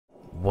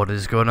What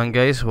is going on,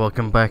 guys?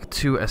 Welcome back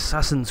to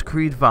Assassin's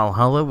Creed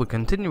Valhalla. We're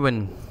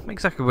continuing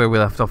exactly where we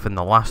left off in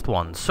the last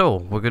one. So,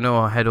 we're going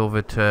to head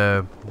over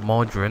to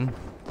Modron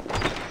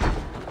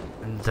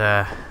and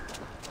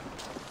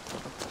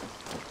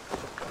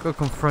go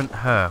confront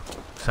her.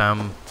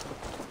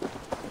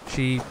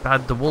 She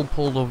had the wool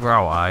pulled over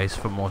our eyes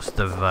for most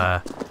of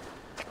the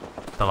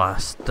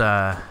last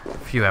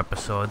few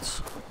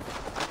episodes.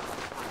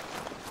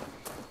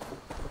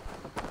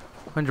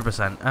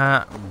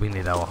 100%. We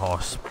need our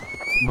horse.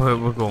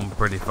 We're going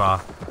pretty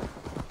far.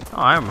 Oh,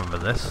 I remember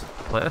this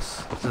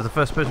place. This is the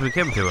first place we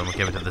came to when we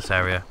came into this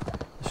area.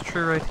 It's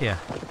true right here.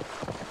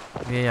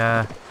 We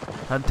had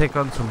to take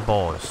on some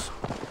boars.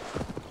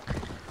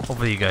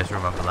 Hopefully you guys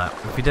remember that.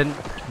 If you didn't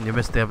and you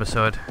missed the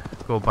episode,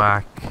 go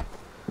back.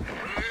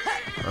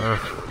 I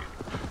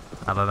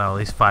don't know, at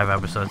least 5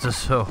 episodes or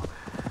so.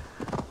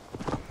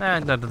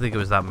 I don't think it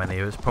was that many.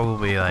 It was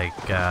probably like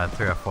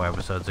 3 or 4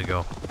 episodes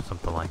ago.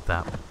 Something like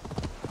that.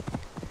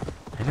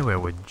 Anyway,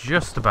 we're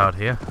just about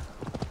here.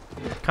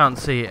 Can't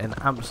see an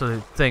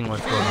absolute thing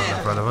what's going on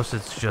in front of us.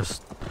 It's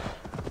just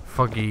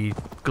foggy,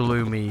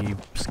 gloomy,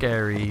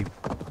 scary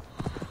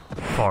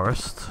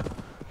forest.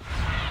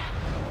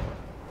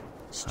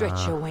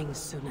 Stretch your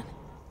wings, Sunan.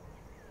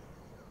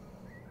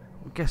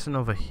 I'm guessing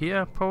over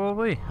here,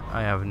 probably?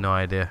 I have no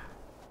idea.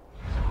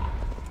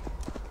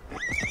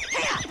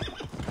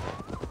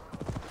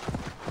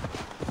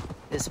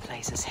 This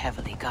place is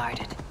heavily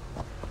guarded.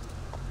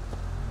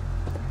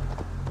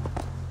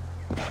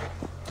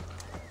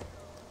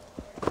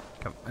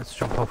 Let's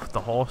jump off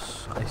the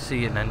horse. I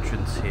see an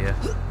entrance here,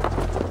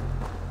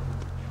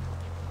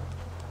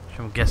 which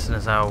I'm guessing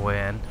is our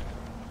way in.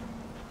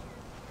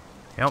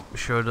 Yep,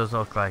 sure does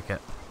look like it.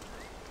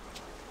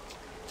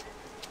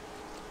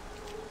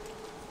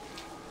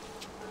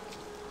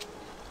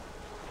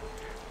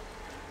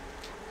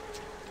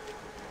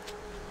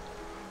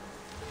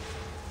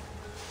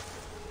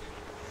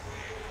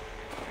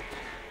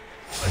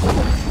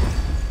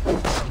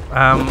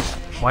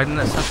 Why didn't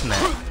it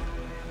assassinate?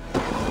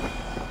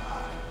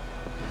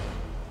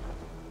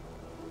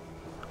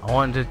 I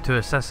wanted to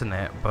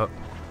assassinate, but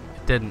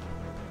it didn't.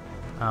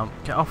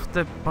 Get off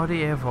the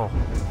body, Evo.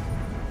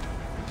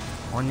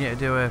 I want you to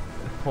do a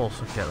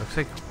pulse. Okay, looks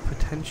like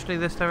potentially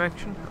this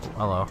direction. Oh,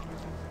 hello.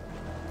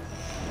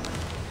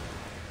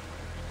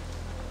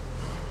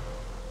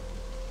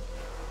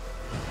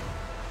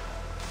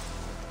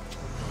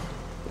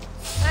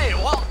 Hey,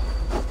 what?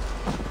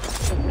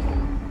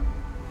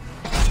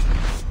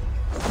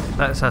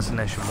 That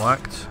assassination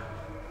worked.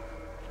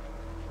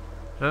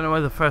 I don't know why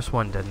the first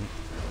one didn't.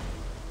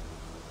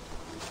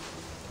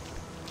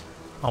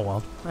 Oh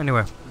well.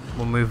 Anyway,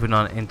 we're moving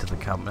on into the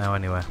camp now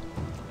anyway.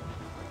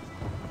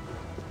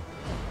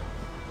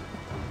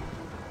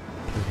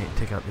 We need to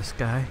take out this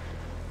guy.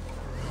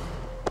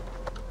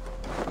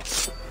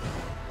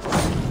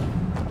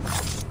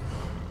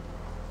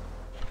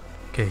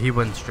 Okay, he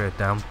went straight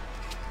down.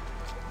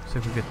 So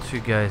if we get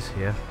 2 guys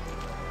here.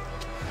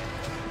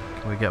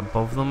 Can we get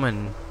above them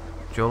and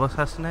dual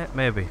assassinate?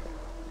 Maybe.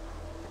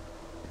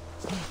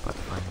 About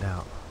to find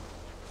out.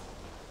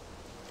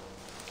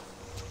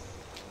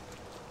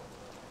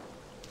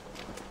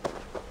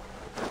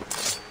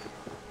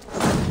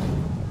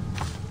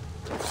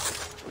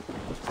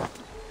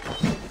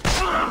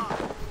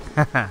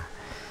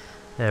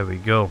 There we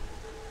go.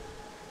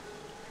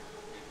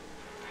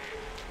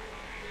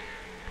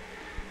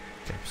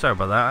 Okay, sorry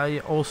about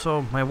that.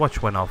 My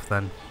watch went off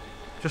then.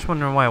 Just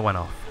wondering why it went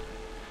off.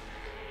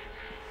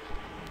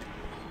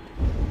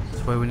 Is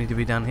this where we need to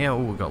be down here?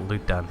 Oh, we got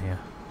loot down here.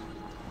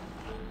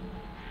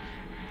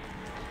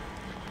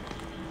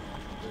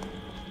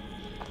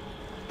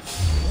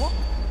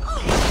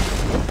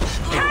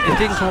 It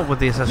didn't come up with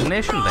the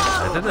assassination thing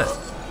there, did it?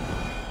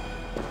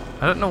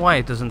 I don't know why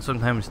it doesn't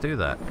sometimes do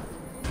that.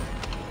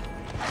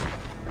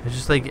 It's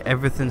just like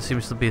everything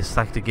seems to be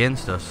stacked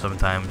against us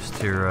sometimes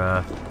to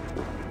yeah,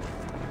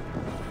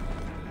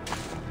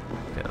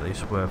 at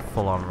least we're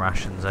full on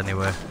rations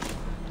anyway.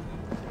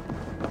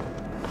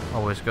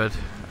 Always good.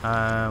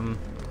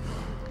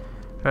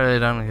 Really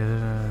don't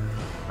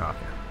okay.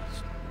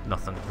 It's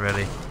nothing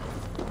really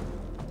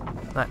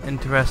that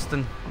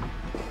interesting.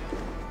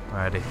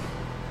 Alrighty.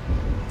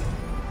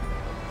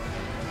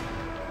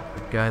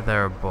 The guy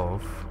there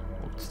above.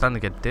 It's starting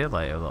to get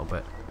daylight a little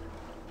bit.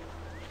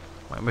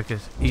 Might make it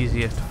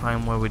easier to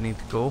find where we need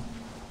to go.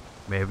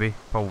 Maybe.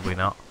 Probably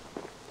not.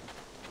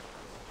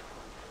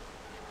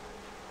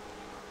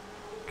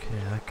 Okay,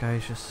 that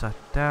guy's just sat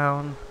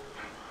down.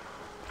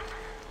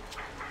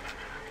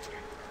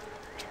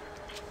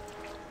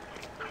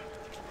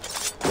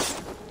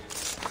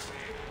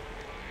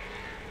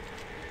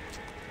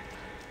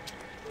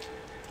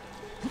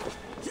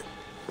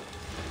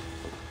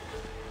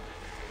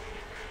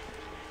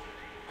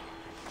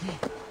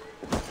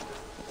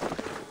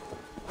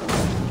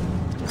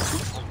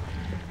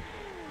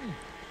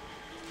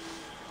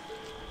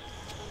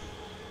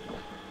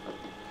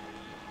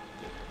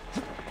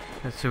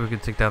 Let's see if we can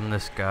take down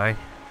this guy.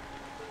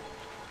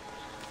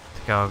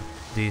 Take out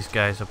these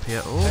guys up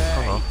here. Oh,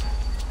 hello.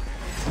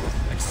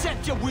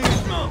 Accept your weird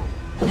move.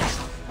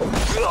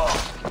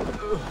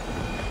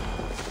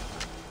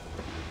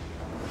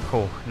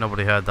 Cool,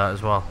 nobody heard that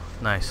as well.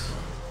 Nice.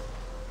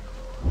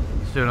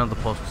 Let's do another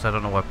pulse because I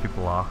don't know where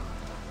people are.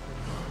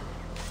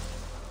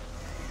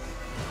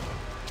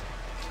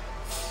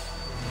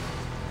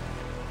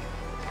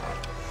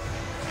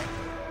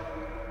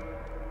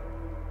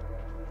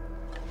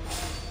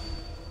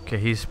 Okay,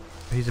 he's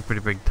a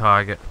pretty big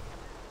target.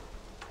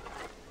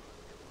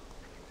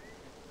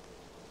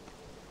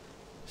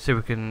 See if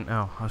we can...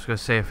 Oh, I was going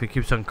to say, if he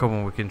keeps on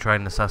coming, we can try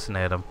and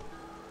assassinate him.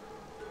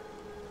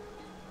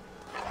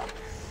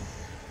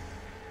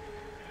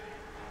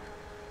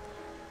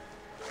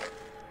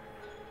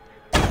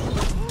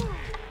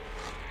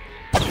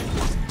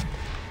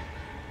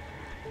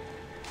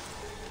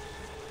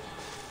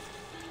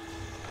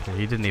 Okay,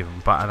 he didn't even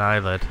bat an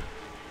eyelid.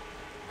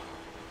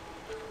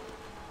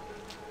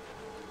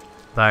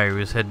 There, he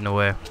was hidden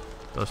away.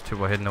 Those two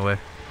were hidden away.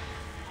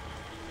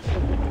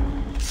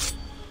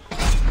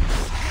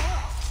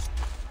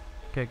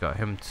 Okay, got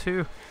him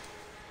too.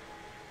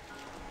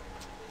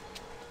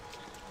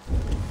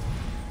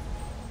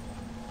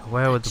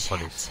 Where were the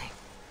bodies?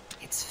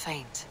 It's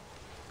faint,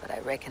 but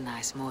I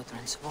recognize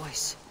Mordrin's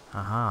voice.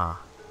 Aha.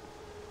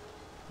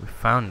 We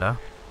found her.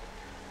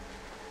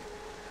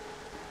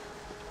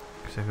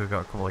 Looks like we've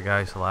got a couple of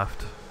guys left.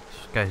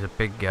 This guy's a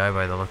big guy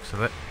by the looks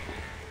of it.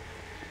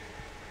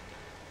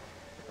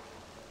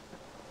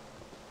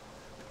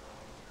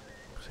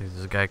 See,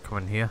 there's a guy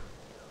coming here.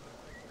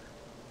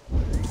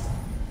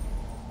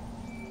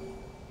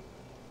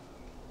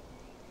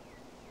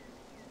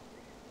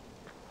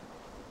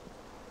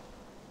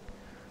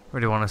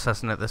 Really want to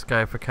assassinate this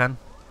guy if I can.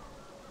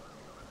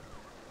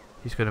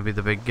 He's going to be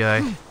the big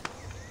guy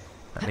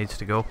that needs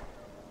to go.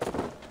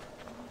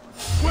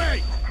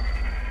 Wait!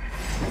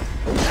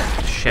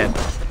 Shit.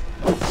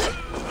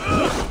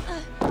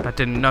 That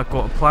did not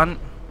go to plan.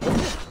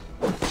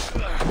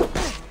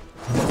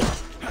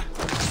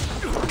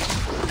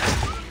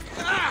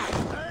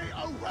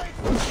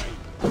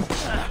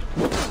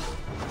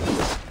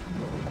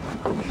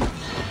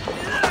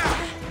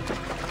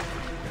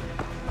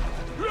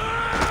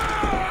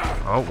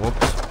 Oh,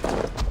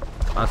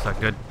 whoops. That's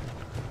not good.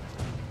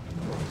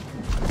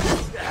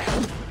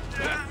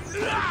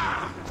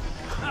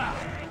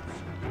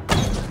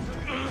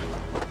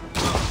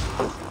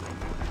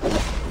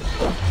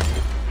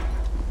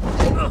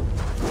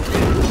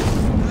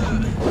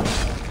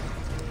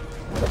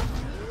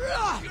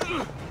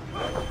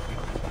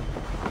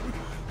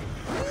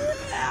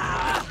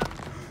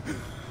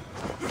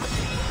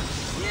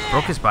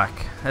 Broke his back.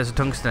 There's a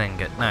tungsten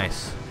ingot.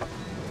 Nice.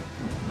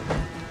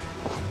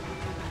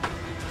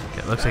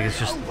 Okay, looks like it's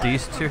just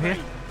these two here.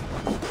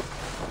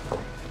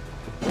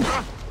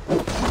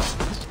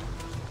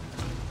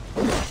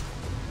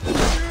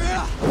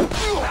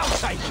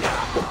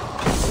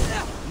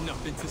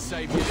 Nothing to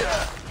save you.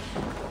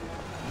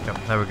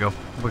 Yep, there we go.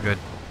 We're good.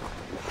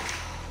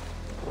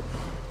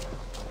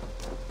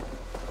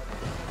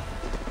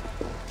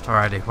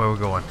 Alrighty, where are we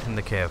going? In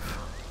the cave.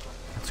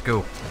 Let's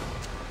go.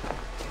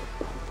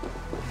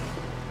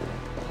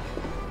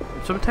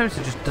 Sometimes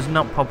it just does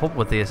not pop up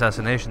with the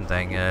assassination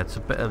thing. It's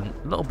a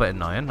little bit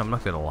annoying, I'm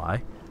not gonna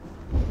lie.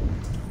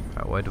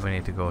 Right, where do we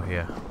need to go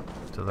here?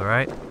 To the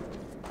right?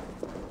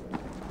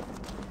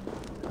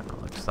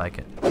 That looks like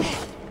it.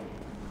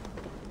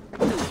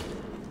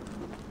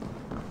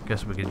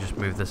 Guess we can just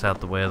move this out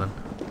the way then.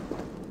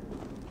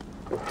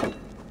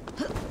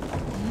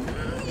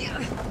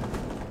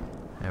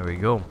 There we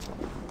go.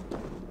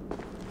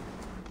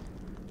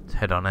 Let's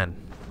head on in.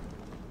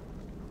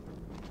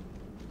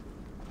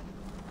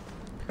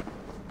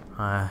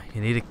 You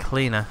need a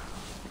cleaner.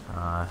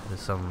 There's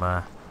some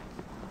a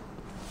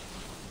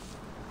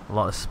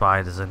lot of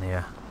spiders in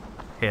here.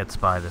 Hate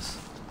spiders.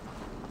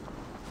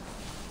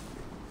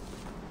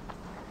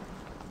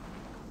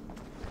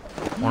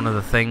 One of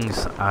the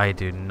things I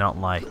do not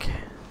like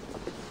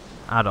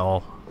at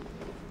all.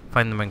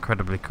 Find them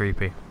incredibly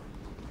creepy.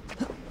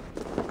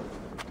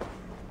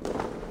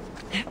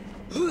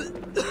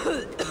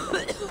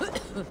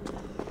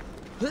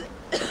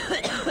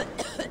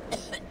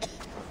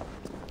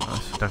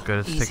 Not good,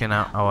 it's sticking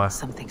out our...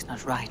 Something's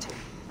not right.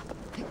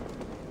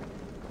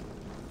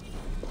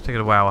 It's taking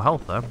away our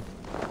health though.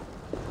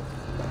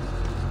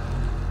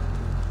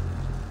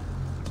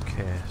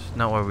 Okay, it's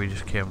not where we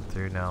just came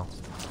through now.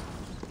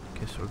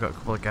 Okay, so we've got a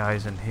couple of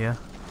guys in here.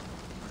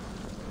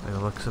 By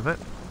the looks of it.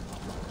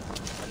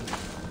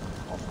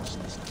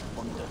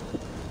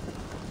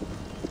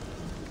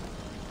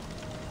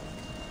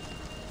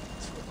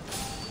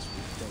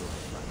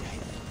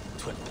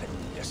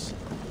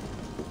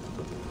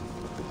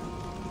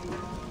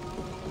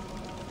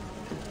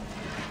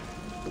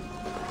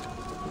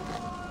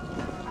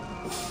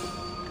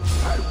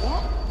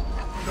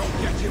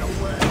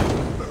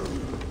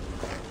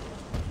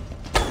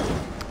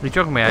 Are you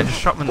joking me? I just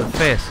shot him in the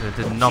face and it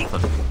did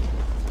nothing.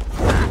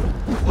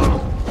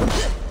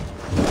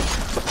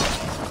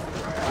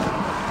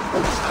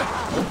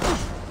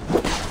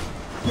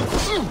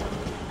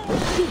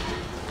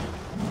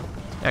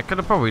 Yeah, I could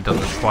have probably done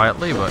this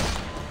quietly, but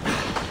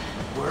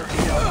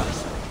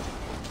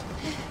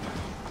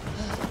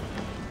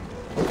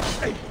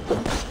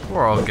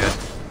we're all good.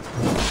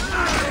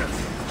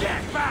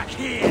 Get back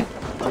here!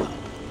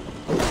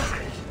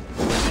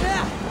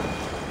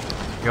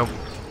 Go.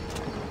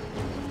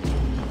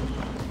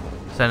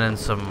 Send in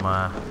some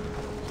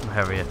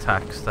heavy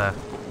attacks there.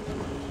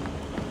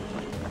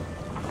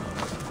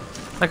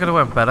 That could have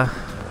went better.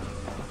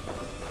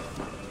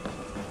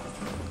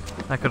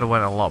 That could have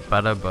went a lot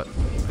better, but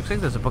looks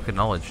like there's a book of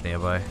knowledge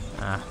nearby.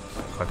 Ah,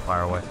 it's quite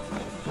far away.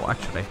 Well,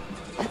 actually,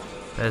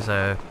 there's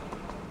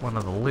one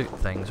of the loot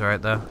things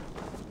right there.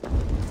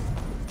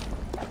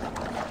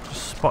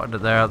 Just spotted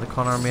it there at the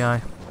corner of my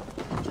eye.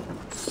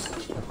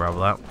 I'll grab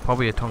that.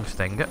 Probably a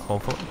tungsten ingot,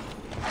 hopefully.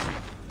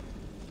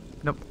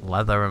 Nope,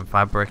 leather and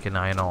fabric and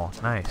iron ore.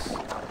 Nice.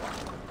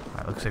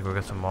 Right, looks like we've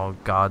got some more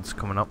guards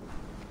coming up.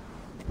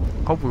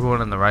 Hope we're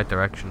going in the right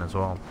direction as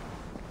well.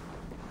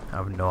 I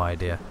have no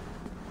idea.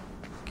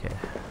 Okay.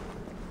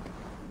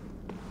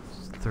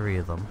 There's 3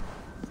 of them.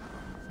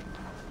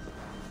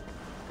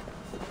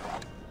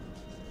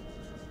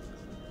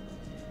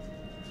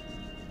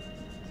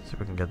 See if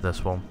we can get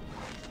this one.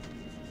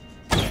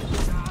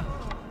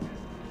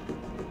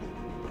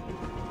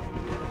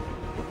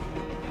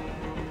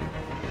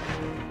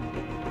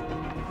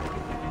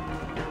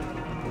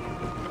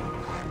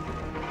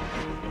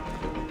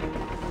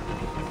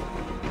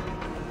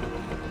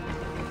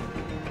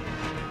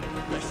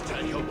 Let's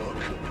take a look.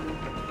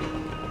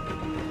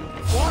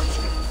 What?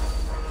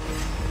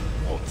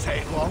 Won't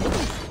take long.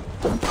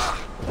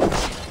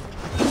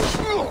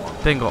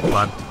 Didn't got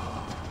plan.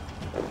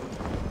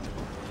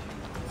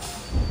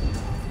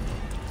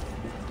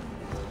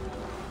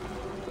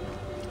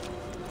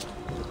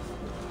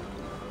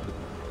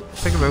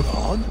 Pick a move.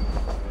 On.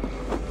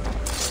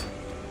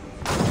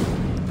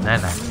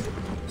 Nah.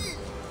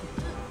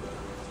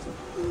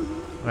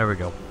 There we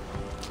go.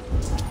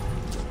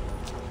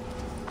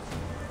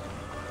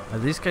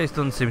 These guys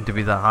don't seem to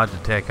be that hard to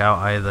take out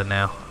either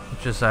now,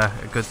 which is a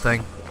good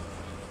thing.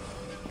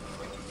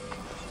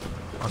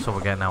 Also,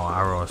 we're getting our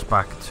arrows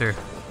back too.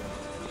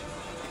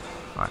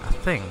 Right, I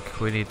think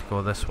we need to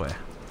go this way.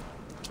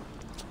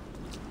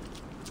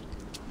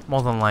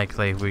 More than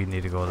likely, we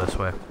need to go this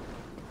way.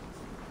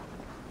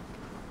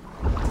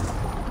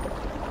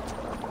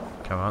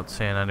 Okay, I'm not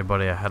seeing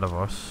anybody ahead of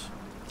us.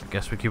 I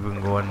guess we keep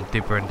on going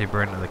deeper and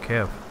deeper into the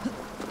cave.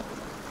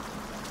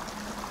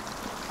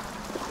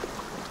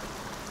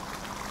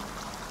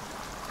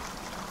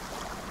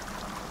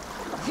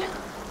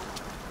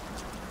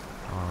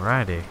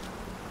 Alrighty.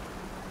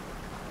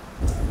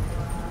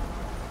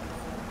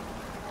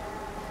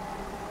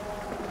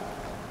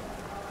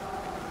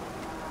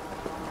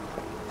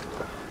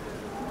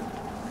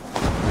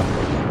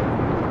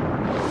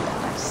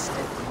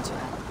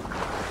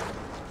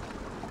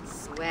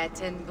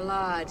 Sweat and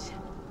blood,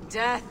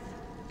 death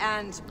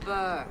and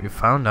birth. You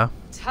found her.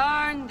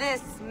 Turn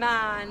this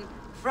man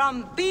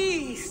from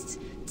beast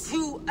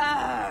to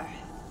earth.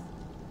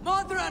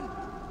 Modron,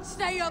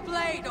 stay your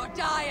blade or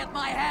die at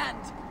my hand.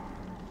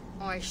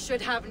 I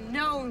should have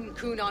known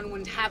Kunon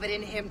wouldn't have it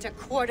in him to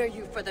quarter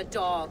you for the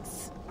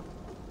dogs.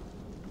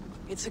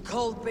 It's a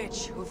cold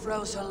bitch who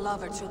throws her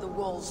lover to the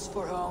wolves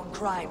for her own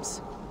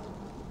crimes.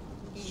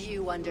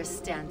 You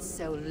understand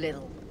so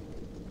little.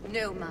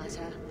 No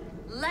matter.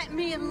 Let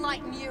me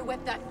enlighten you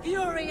with the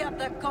fury of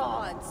the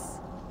gods.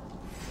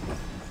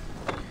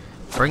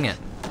 Bring it.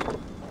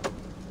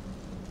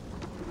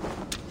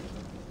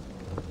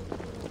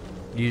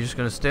 You just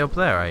gonna stay up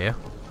there, are you?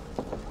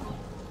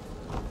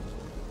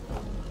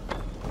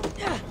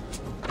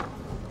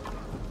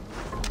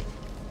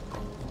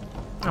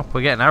 Oh,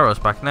 we're getting arrows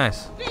back,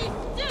 nice.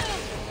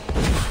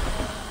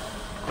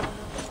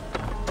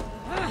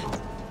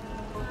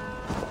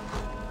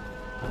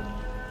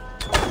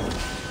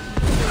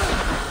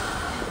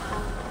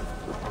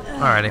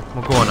 Alrighty,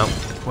 we're going up.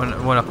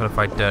 We're not gonna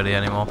fight dirty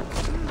anymore.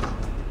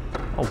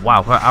 Oh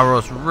wow, her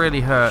arrows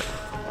really hurt.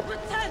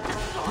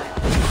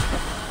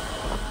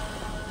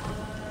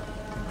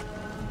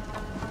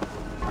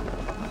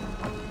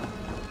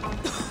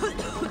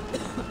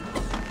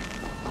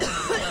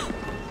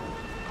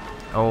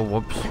 Oh,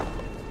 whoops.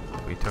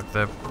 We took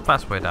the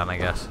fast way down, I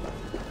guess.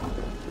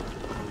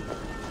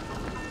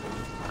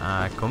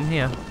 Come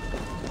here.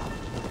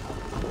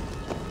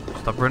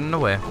 Stop running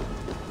away.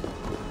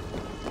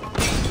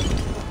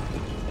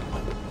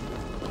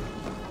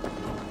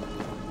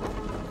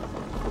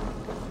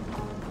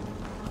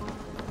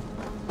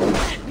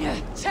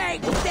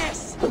 Take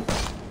this!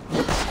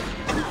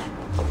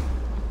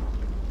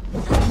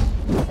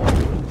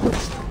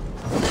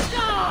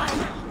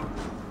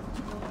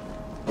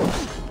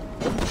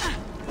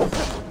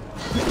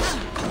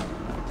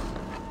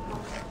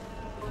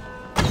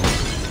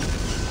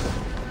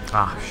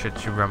 Ah, shit,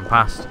 she ran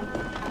past.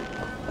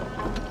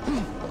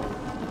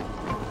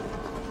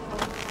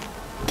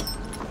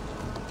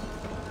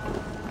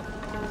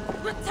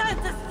 Return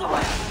to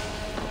soil!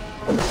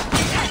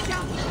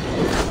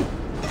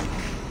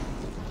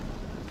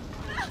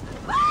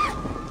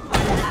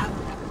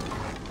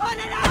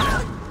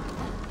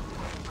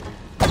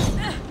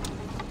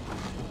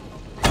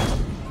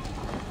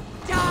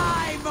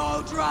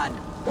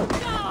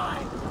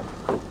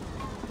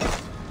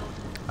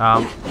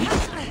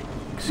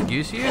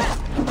 Excuse you?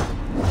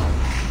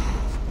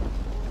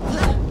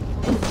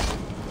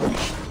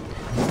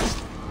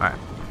 Alright.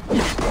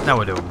 Now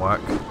we're doing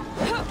work.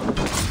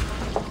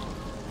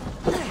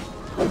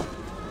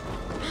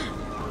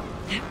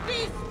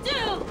 Be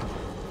still!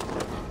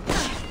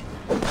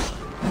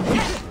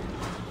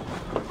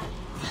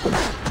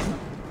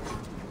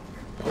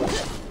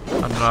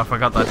 I don't know if I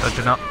got that dodge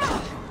or not.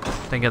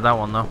 Didn't get that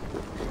one though.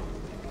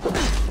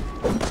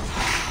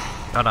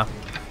 Oh no.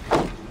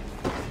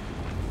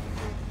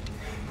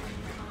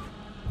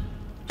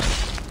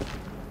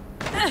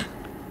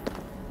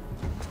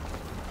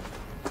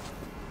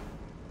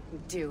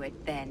 Do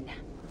it then.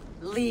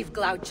 Leave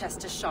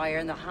Gloucestershire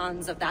in the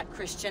hands of that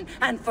Christian,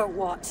 and for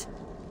what?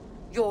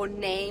 Your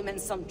name and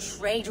some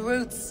trade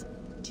routes?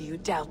 Do you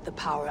doubt the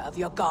power of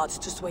your gods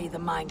to sway the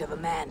mind of a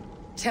man?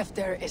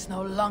 Tefter is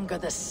no longer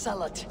the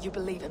zealot you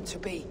believe him to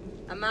be.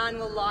 A man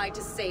will lie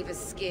to save his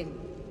skin.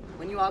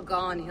 When you are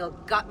gone, he'll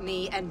gut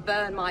me and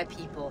burn my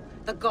people.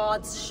 The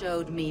gods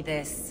showed me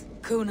this.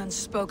 Cunan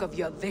spoke of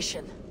your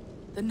vision.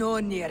 The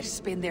Nornir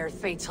spin their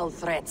fatal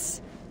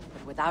threats.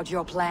 But without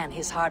your plan,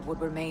 his heart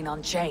would remain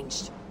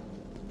unchanged.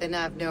 Then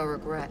I have no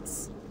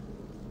regrets.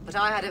 But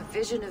I had a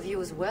vision of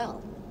you as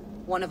well.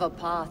 One of a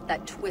path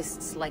that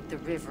twists like the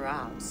river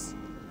Ouse.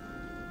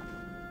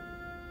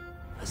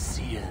 A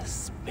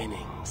seer's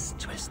spinnings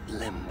twist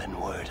limb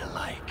and word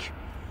alike.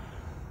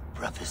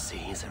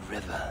 Prophecy is a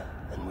river,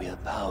 and we are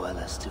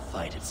powerless to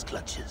fight its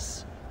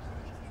clutches.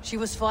 She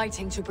was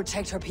fighting to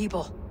protect her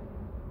people.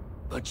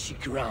 But she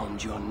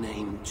ground your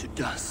name to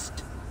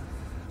dust.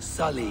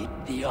 Sullied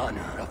the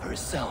honor of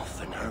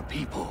herself and her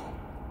people.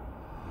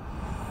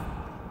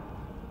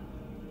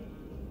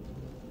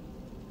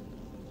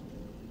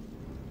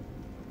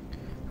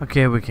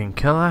 Okay, we can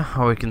kill her,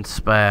 or we can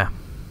spare.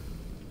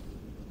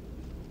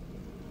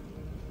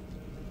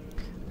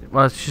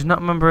 Well, she's not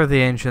a member of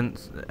the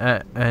Ancients,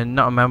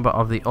 not a member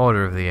of the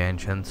Order of the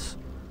Ancients.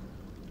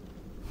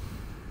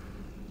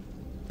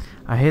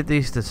 I hate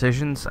these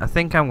decisions. I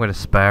think I'm going to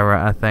spare her,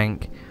 I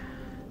think.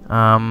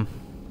 I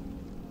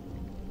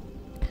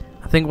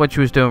think what she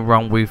was doing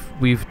wrong,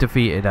 we've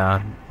defeated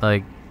her.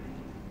 Like,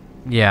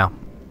 yeah.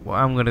 Well,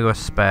 I'm going to go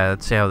spare.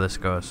 Let's see how this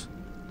goes.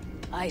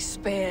 I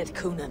spared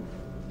Cunan.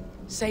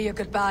 Say your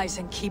goodbyes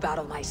and keep out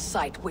of my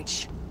sight,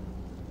 witch.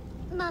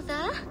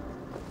 Mother?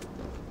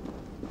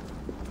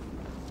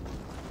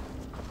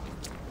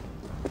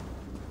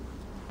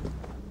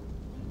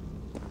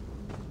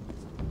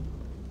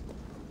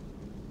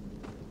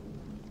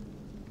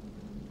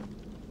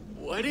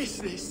 What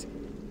is this?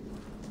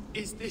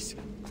 Is this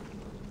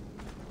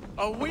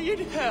a weird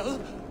hell?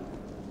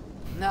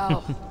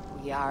 No,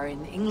 we are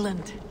in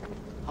England.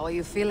 How are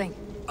you feeling?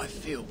 I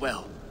feel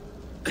well.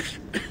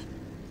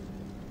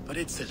 But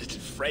it's a little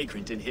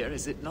fragrant in here,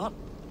 is it not?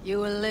 You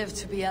will live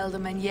to be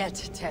Elderman yet,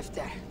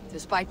 Tefter,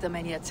 despite the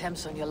many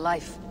attempts on your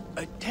life.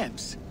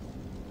 Attempts?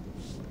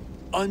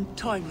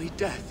 Untimely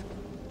death?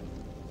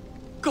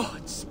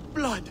 God's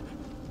blood!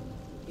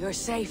 You're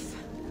safe,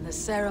 and the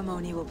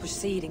ceremony will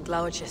proceed in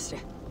Gloucester.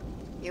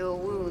 Your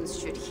wounds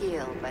should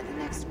heal by the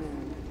next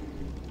moon,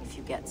 if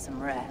you get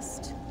some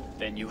rest.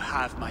 Then you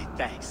have my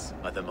thanks,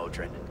 Mother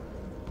Modron.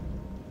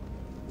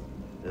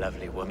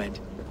 Lovely woman.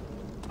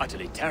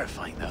 Utterly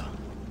terrifying, though.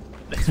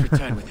 Let's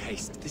return with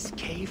haste. This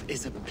cave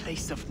is a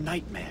place of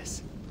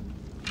nightmares.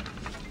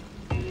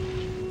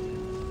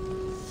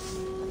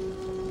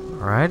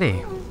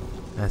 Alrighty.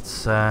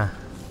 Let's, there's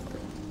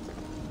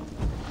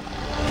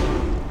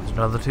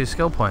another 2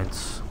 skill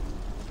points.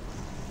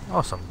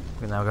 Awesome.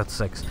 We now got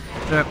 6.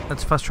 So,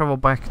 let's fast travel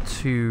back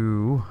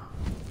to...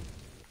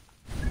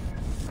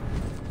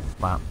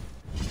 Wow.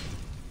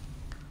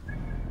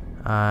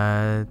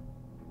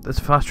 Let's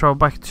fast travel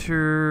back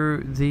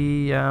to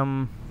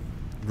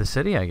the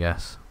city, I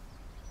guess.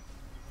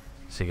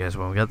 See you guys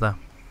when we get there.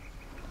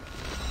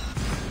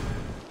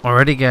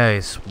 Alrighty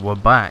guys, we're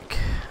back.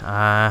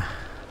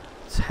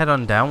 Let's head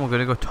on down. We're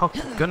gonna go talk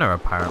to Gunnar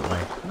apparently.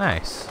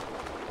 Nice.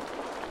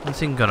 Haven't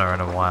seen Gunnar in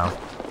a while.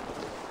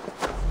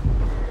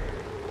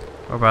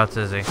 Whereabouts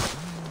is he?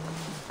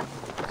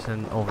 He's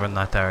over in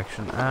that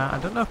direction. I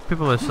don't know if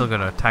people are still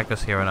gonna attack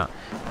us here or not.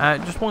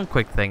 Just one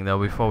quick thing though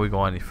before we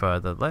go any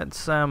further. Let's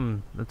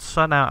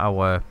sort out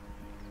our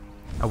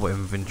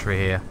inventory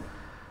here.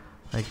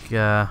 Like,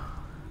 I'm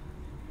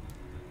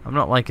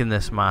not liking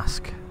this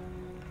mask.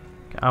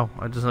 Oh,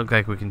 it doesn't look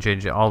like we can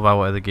change it. All of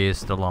our other gear is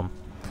still on.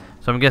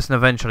 So I'm guessing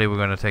eventually we're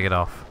going to take it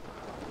off.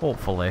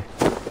 Hopefully.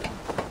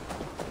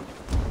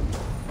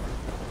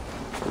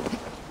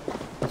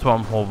 That's what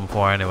I'm hoping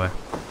for anyway.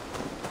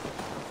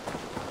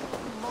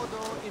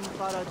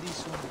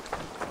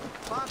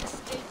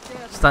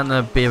 Starting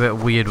to be a bit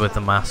weird with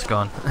the mask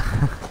on.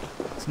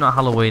 It's not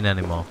Halloween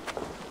anymore.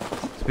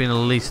 It's been at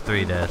least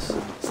 3 days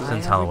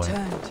since Halloween.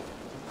 Returned.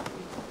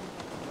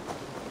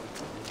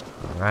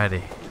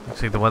 Alrighty.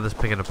 Looks like the weather's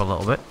picking up a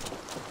little bit.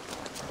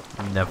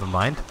 Never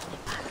mind.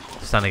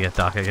 It's starting to get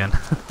dark again.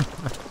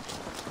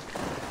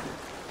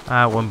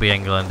 It wouldn't be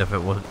England if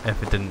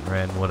it didn't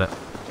rain, would it?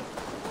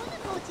 Wanna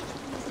go to the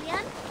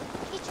museum?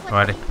 Which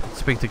Alrighty, let's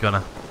speak to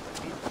Gunnar.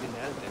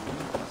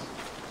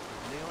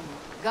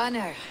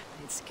 Gunnar,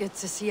 it's good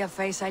to see a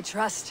face I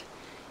trust.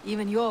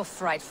 Even your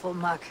frightful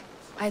muck.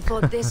 I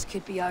thought this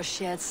could be our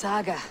shared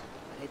saga,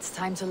 but it's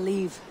time to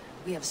leave.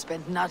 We have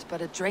spent naught but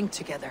a drink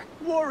together.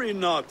 Worry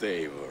not,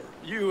 Eivor.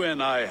 You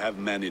and I have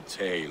many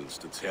tales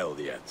to tell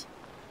yet.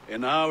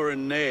 And our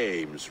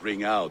names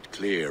ring out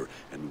clear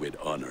and with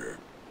honor.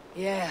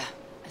 Yeah,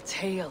 a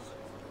tale.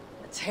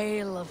 A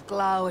tale of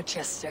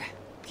Gloucester.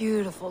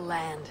 Beautiful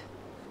land.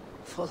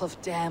 Full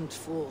of damned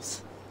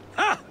fools.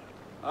 Ha!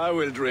 I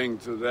will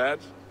drink to that.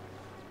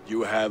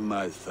 You have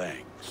my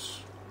thanks.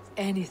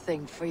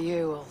 Anything for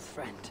you, old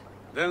friend.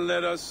 Then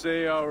let us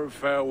say our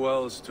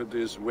farewells to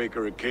this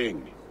Wicker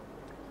king.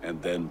 And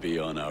then be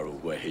on our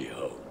way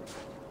home.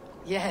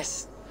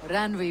 Yes,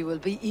 Ranvi will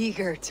be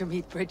eager to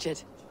meet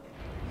Bridget.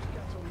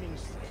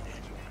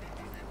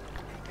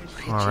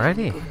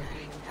 Alrighty.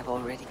 Have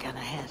already gone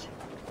ahead.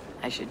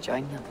 I should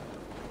join them.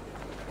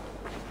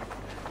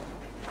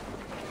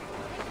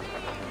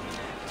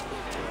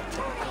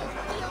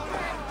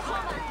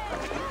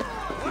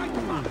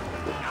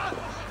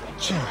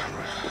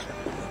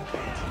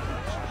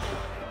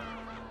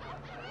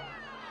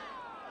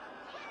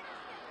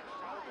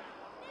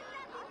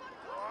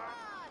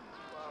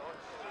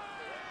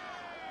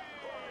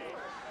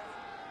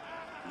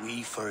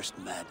 We first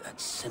met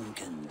at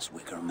Simpkins'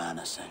 Wicker Man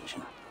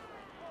Ascension.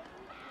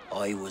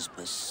 I was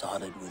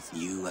besotted with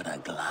you at a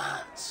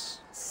glance.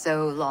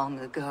 So long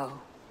ago.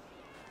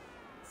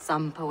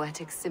 Some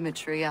poetic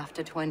symmetry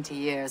after 20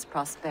 years'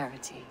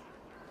 prosperity.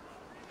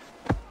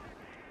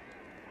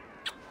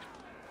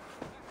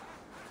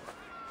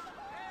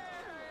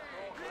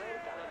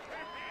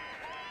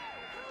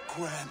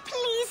 Gwen.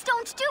 Please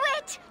don't do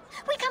it!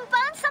 We can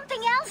burn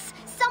something else!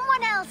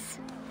 Someone else!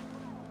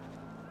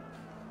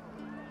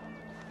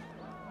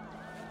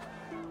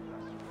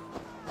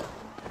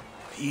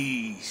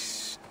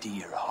 Peace,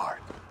 dear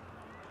heart.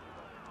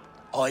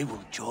 I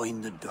will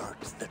join the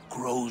dirt that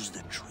grows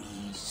the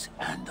trees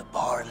and the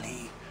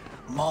barley,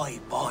 my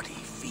body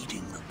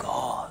feeding the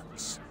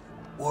gods,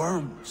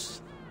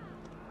 worms,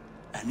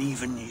 and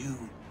even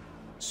you.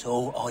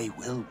 So I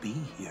will be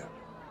here.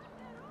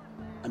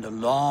 And a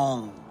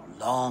long,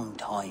 long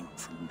time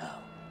from now,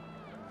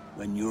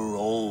 when you're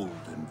old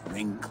and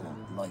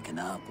wrinkled like an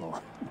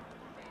apple,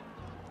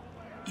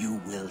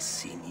 you will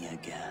see me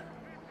again.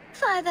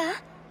 Father,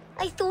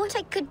 I thought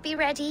I could be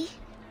ready.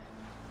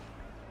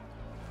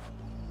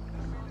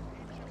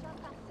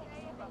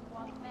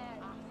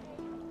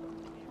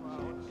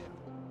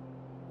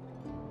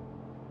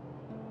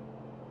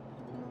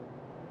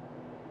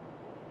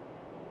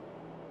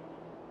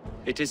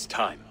 It is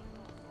time.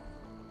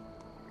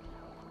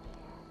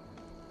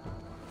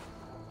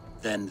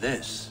 Then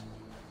this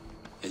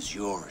is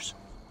yours.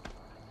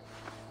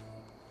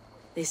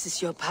 This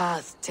is your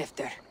path,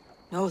 Tifter.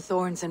 No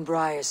thorns and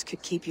briars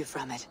could keep you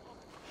from it.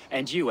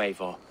 And you,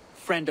 Eivor,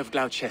 friend of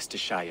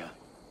Gloucestershire,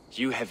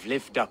 you have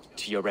lived up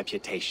to your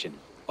reputation.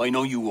 I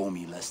know you owe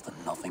me less than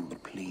nothing,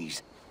 but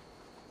please,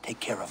 take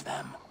care of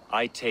them.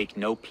 I take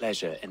no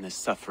pleasure in the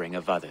suffering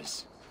of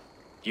others.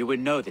 You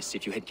would know this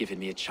if you had given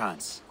me a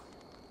chance.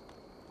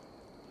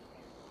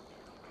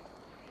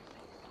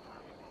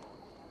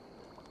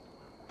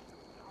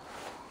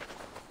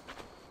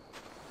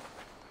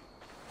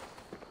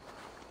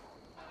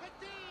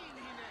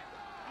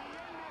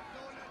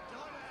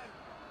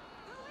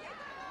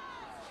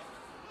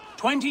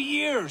 "20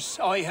 years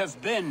I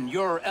have been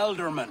your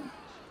elderman.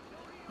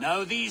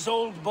 Now these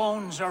old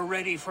bones are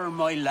ready for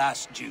my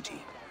last duty.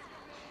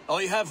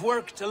 I have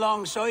worked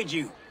alongside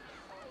you,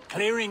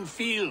 clearing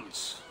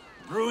fields,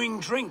 brewing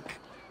drink,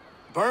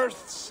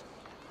 births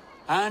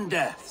and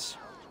deaths.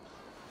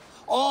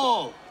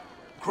 All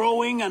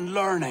growing and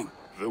learning.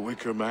 The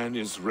Wicker Man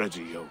is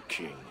ready, O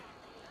King.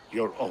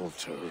 Your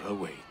altar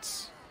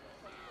awaits.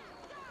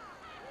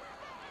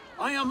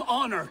 I am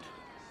honored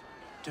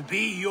to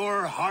be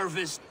your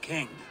harvest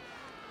king.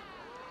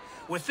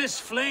 With this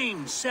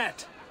flame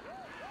set,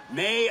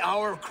 may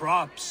our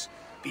crops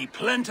be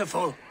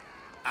plentiful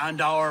and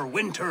our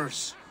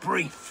winters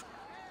brief.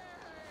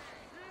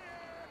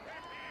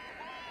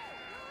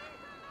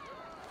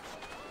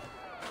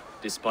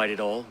 Despite it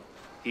all,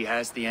 he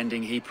has the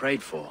ending he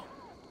prayed for.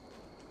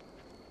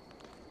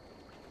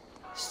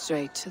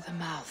 Straight to the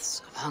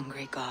mouths of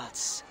hungry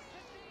gods.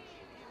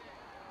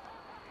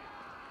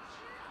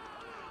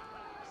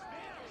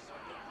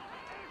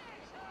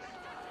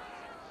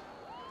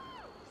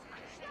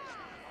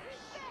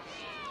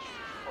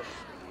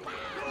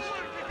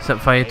 Set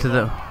fire to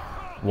the...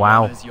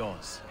 Wow. Is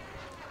yours.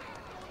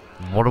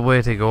 What a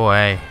way to go,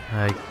 eh?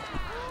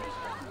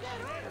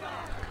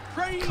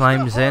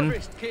 Climbs in.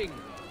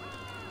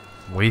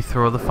 We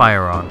throw the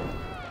fire on.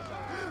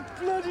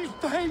 Bloody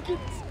pagans!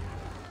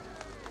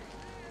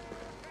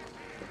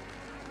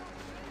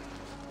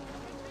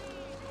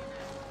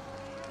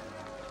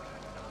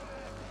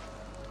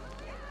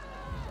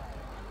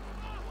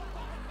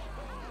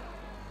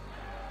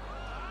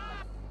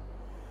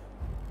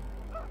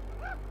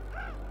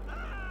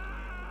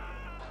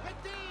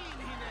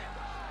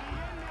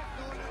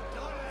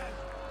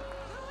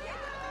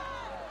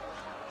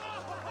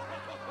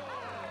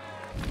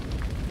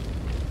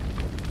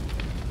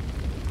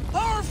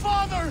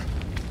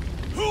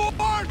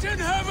 art in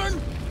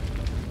heaven,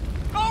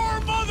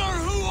 our mother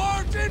who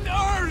art in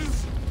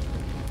earth,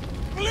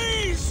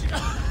 please,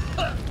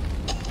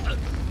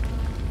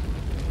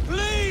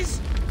 please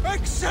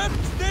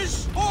accept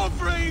this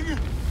offering.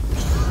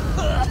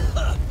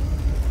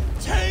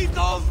 Take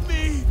of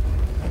me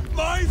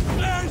my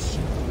flesh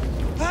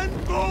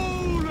and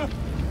bone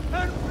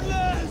and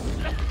bless.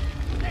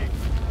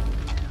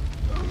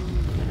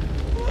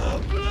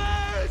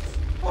 Bless.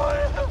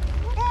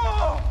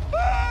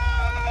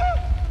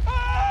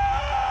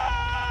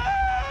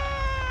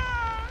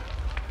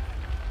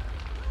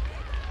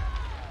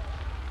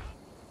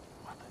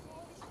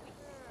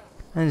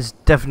 And it's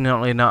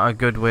definitely not a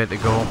good way to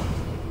go.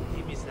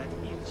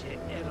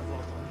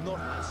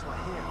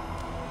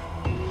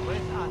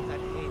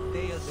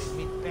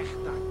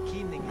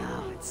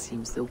 Now it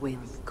seems the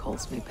wind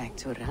calls me back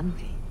to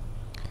Ranvi.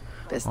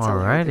 Best tell her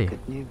Alrighty. the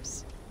good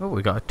news. Oh,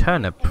 we got a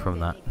turnip from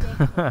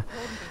that.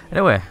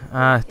 Anyway,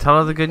 tell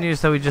her the good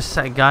news that we just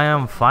set a guy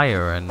on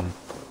fire and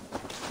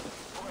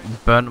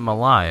burnt him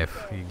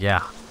alive.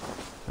 Yeah.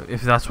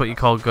 If that's what you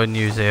call good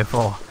news,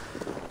 A4.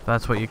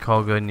 That's what you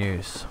call good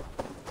news.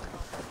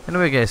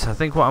 Anyway guys, I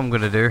think what I'm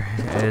going to do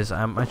is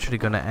I'm actually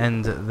going to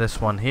end this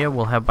one here.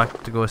 We'll head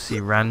back to go see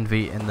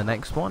Ranvi in the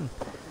next one.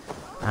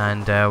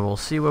 And we'll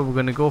see where we're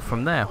going to go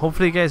from there.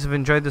 Hopefully you guys have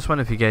enjoyed this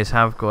one. If you guys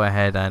have, go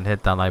ahead and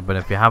hit that like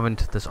button. If you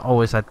haven't, there's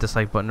always that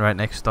dislike button right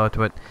next door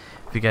to it.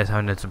 If you guys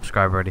haven't hit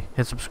subscribe already,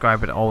 hit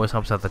subscribe. It always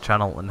helps out the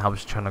channel and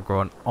helps the channel grow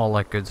and all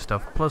that good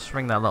stuff. Plus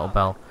ring that little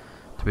bell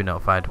to be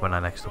notified when I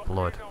next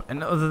upload.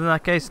 And other than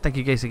that guys, thank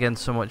you guys again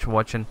so much for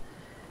watching.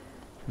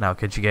 And I'll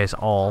catch you guys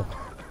all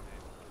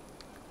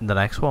in the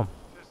next one.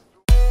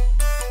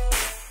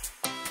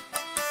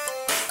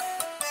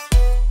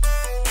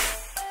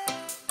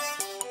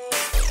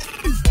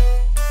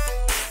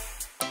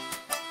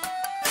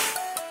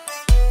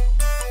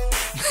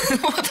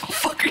 What the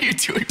fuck are you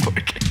doing,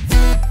 Wicker?